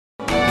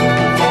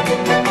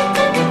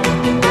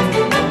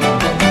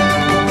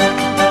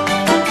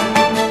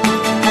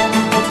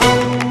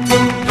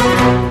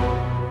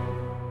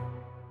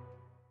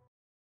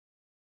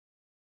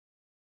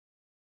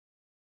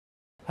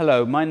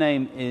Hello, my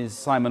name is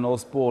Simon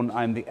Osborne.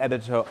 I'm the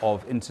editor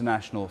of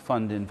International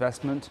Fund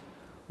Investment.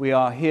 We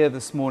are here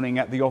this morning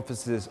at the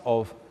offices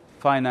of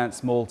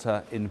Finance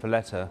Malta in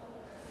Valletta.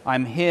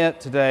 I'm here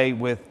today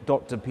with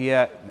Dr.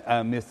 Pierre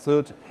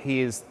Mifsud.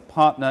 He is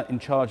partner in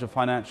charge of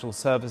financial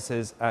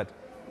services at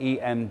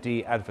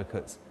EMD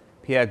Advocates.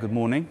 Pierre, good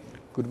morning.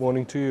 Good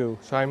morning to you,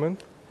 Simon.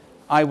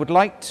 I would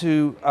like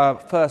to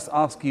first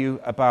ask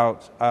you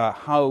about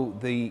how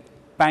the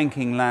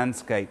banking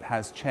landscape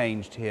has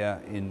changed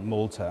here in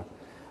Malta.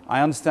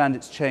 I understand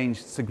it's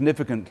changed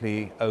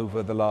significantly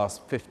over the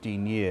last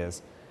 15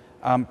 years.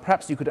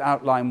 Perhaps you could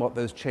outline what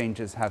those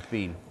changes have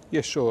been.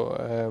 Yes,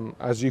 sure.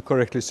 As you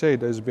correctly say,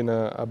 there's been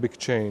a big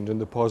change in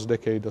the past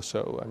decade or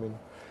so. I mean,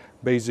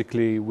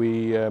 basically,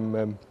 we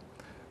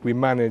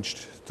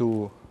managed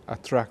to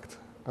attract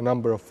a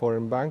number of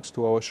foreign banks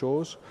to our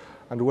shores,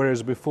 and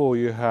whereas before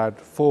you had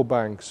 4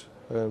 banks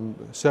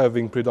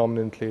serving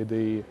predominantly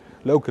the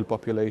local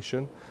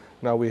population,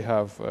 now we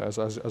have,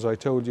 as I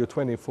told you,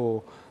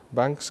 24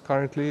 banks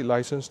currently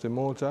licensed in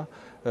Malta,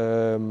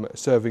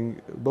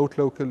 serving both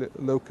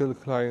local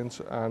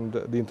clients and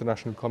the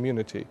international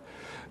community.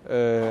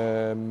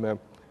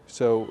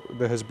 So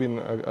there has been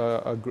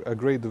a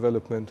great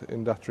development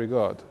in that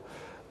regard.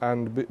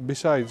 And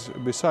besides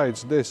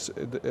this,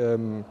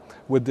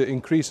 with the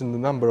increase in the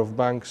number of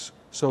banks,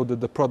 so that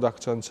the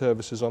products and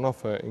services on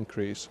offer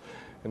increase,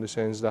 in the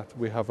sense that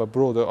we have a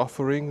broader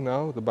offering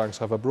now. The banks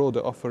have a broader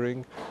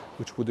offering,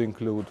 which would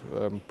include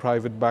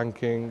private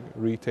banking,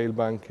 retail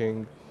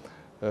banking,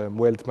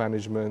 wealth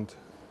management,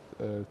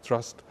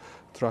 trust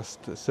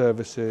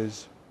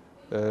services,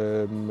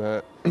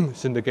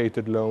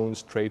 syndicated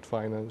loans, trade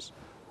finance,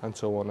 and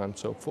so on and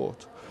so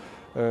forth.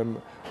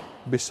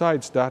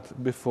 Besides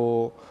that,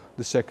 before,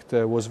 the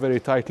sector was very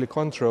tightly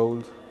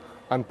controlled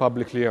and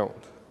publicly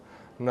owned.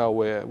 Now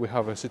we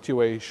have a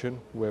situation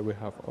where we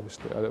have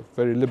obviously a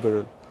very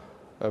liberal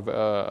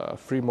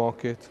free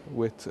market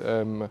with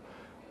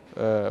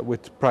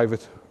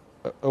private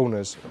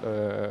owners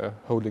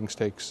holding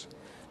stakes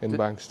in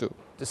banks too.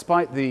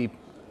 Despite the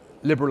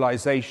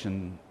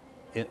liberalisation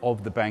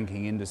of the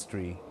banking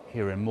industry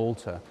here in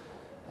Malta,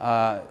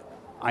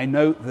 I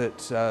note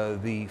that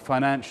the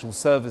financial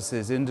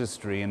services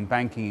industry, and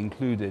banking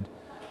included,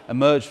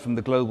 emerged from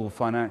the global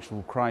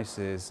financial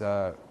crisis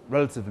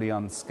relatively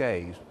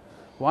unscathed.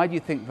 Why do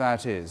you think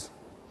that is?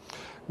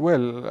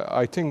 Well,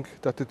 I think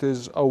that it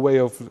is a way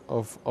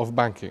of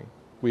banking.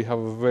 We have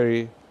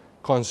we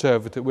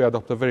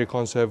adopt a very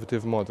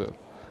conservative model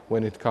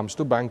when it comes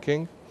to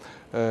banking.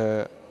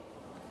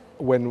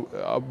 When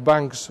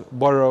banks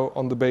borrow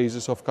on the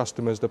basis of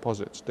customers'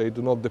 deposits, they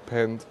do not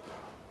depend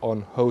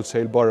on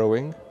wholesale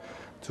borrowing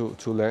to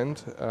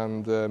lend,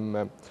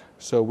 and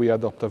so we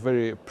adopt a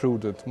very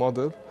prudent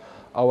model.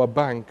 Our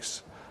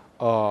banks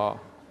are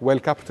well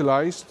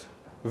capitalized,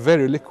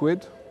 very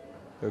liquid,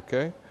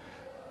 okay?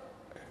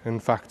 In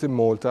fact, in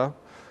Malta,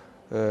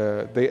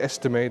 they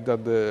estimate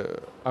that the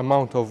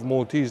amount of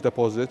Maltese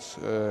deposits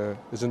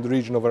is in the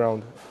region of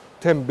around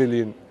 10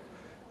 billion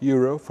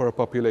euro for a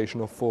population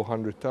of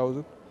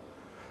 400,000.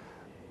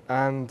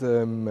 And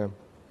the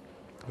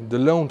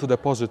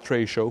loan-to-deposit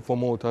ratio for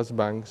Malta's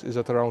banks is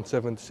at around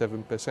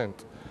 77%,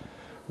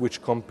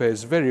 which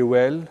compares very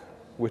well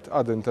with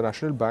other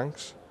international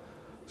banks,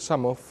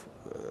 some of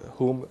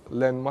whom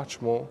lend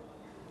much more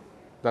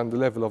than the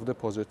level of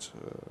deposits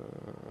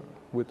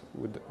with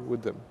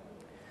them.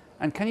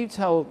 And can you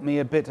tell me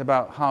a bit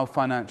about how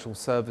financial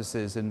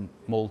services in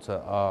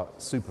Malta are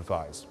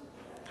supervised?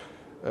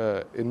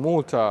 In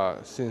Malta,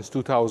 since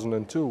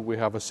 2002, we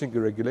have a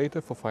single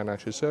regulator for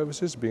financial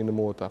services, being the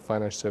Malta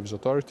Financial Services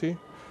Authority,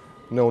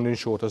 known in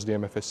short as the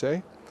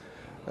MFSA,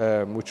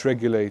 which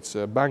regulates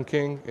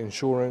banking,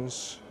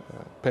 insurance,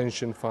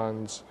 pension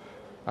funds,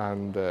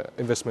 and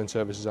investment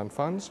services and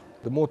funds.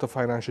 The Malta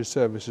Financial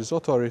Services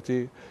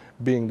Authority,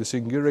 being the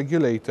single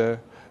regulator,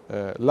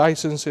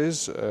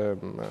 licenses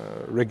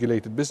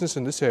regulated business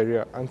in this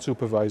area and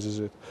supervises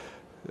it,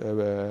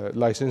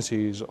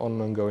 licensees on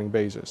an ongoing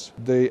basis.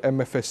 The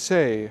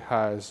MFSA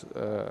has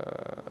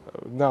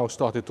now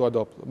started to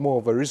adopt more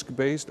of a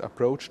risk-based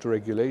approach to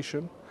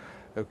regulation,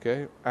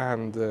 okay?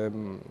 And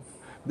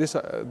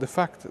the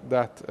fact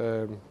that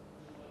the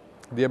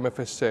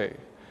MFSA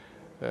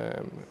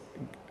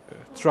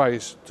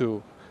tries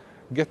to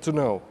get to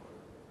know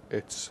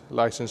its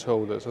license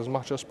holders as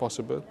much as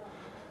possible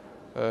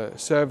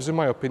serves, in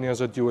my opinion,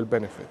 as a dual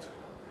benefit.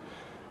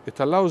 It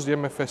allows the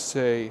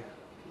MFSA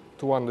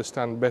to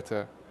understand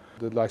better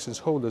the license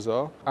holders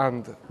are,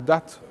 and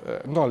that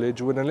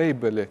knowledge will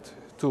enable it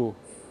to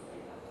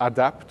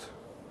adapt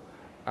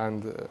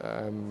and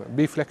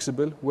be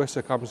flexible where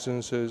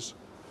circumstances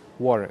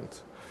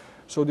warrant.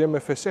 So the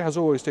MFSA has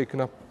always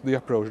taken up the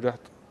approach that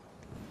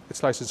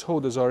its license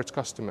holders are its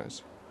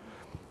customers.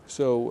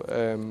 So,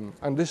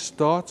 and this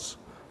starts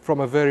from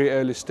a very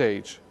early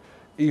stage,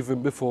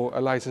 even before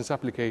a license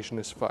application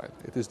is filed.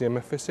 It is the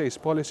MFSA's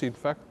policy, in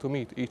fact, to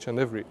meet each and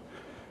every,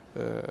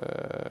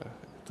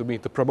 to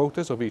meet the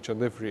promoters of each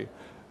and every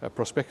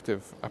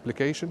prospective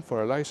application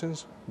for a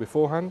license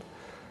beforehand,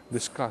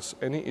 discuss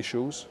any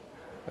issues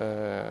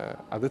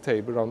at the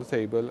table, around the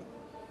table,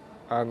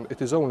 and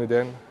it is only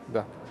then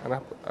that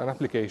an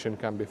application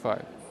can be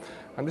filed.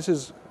 And this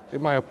is,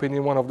 in my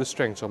opinion, one of the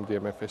strengths of the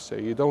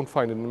MFSA. You don't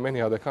find it in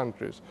many other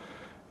countries.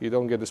 You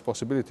don't get this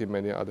possibility in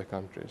many other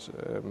countries.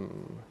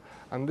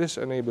 And this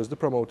enables the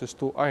promoters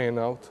to iron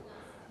out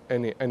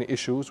any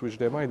issues which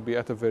there might be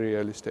at a very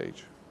early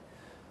stage.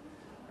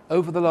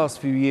 Over the last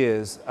few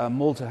years,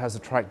 Malta has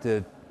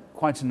attracted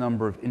quite a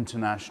number of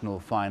international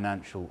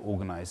financial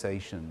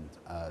organisations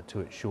to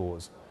its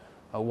shores.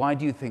 Why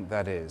do you think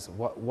that is?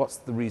 What's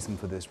the reason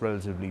for this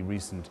relatively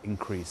recent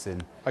increase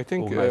in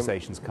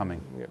organisations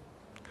coming? Yeah.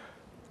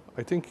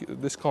 I think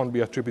this can't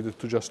be attributed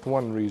to just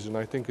one reason.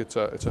 I think it's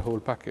a whole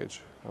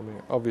package. I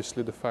mean,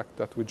 obviously the fact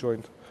that we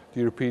joined the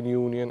European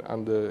Union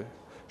and the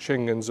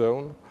Schengen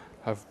zone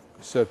have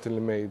certainly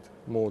made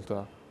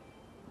Malta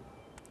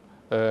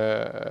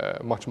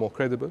much more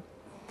credible,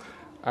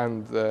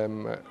 and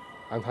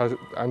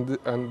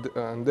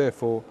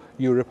therefore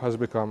Europe has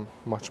become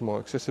much more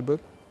accessible.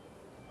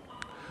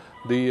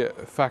 The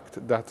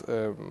fact that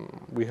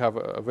we have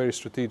a very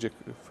strategic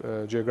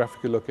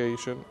geographical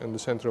location in the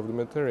center of the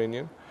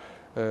Mediterranean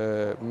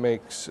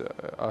makes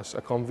us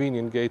a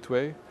convenient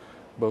gateway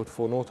both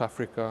for North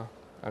Africa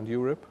and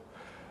Europe.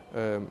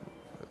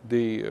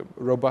 The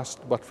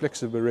robust but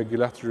flexible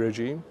regulatory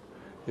regime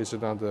is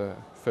another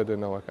feather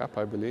in our cap,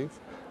 I believe,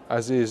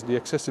 as is the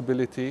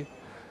accessibility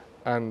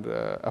and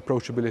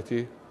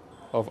approachability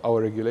of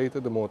our regulator,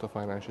 the Malta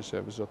Financial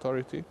Services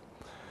Authority.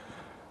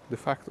 The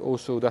fact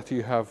also that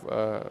you have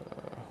a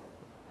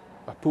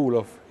pool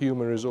of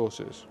human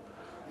resources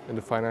in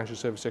the financial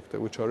service sector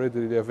which are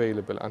readily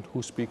available and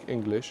who speak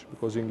English,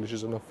 because English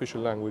is an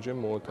official language in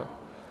Malta,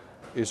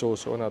 is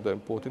also another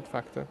important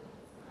factor.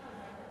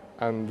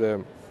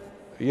 And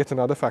yet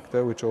another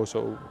factor which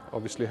also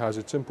obviously has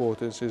its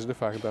importance is the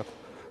fact that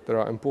there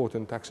are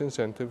important tax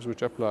incentives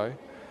which apply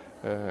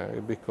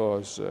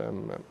because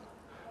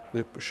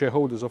the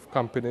shareholders of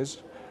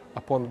companies,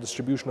 upon the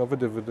distribution of a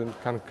dividend,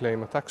 can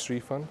claim a tax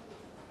refund,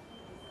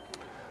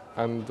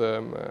 and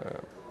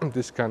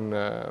this can,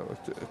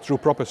 through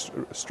proper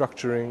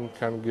structuring,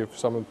 can give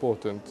some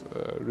important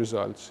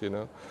results,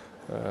 to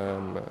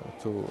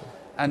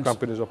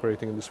companies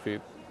operating in this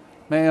field.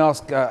 May I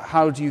ask,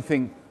 how do you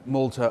think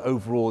Malta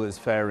overall is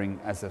faring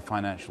as a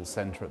financial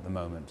centre at the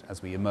moment,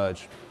 as we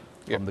emerge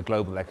from the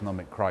global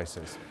economic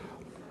crisis?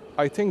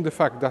 I think the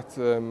fact that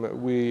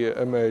we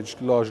emerged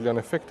largely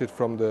unaffected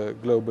from the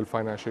global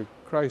financial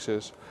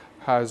crisis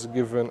has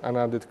given an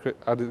added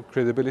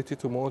credibility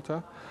to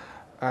Malta,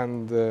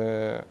 and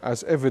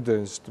as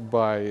evidenced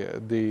by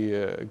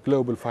the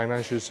Global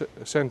Financial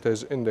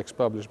Centres Index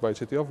published by the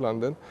City of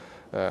London,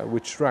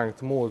 which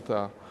ranked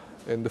Malta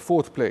in the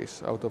 4th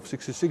place out of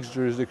 66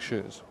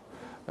 jurisdictions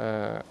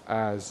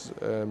as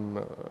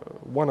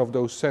one of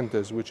those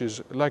centres which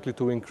is likely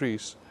to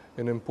increase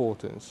in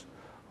importance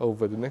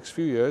over the next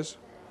few years,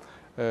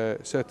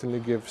 certainly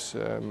gives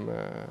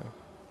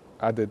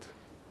added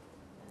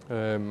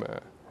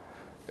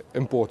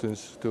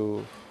importance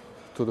to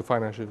the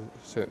Financial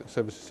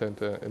Services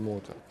Centre in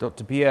Malta.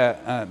 Dr.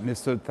 Pierre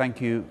Mistoud,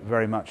 thank you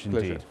very much indeed.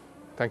 Pleasure.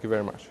 Thank you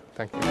very much.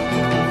 Thank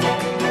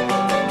you.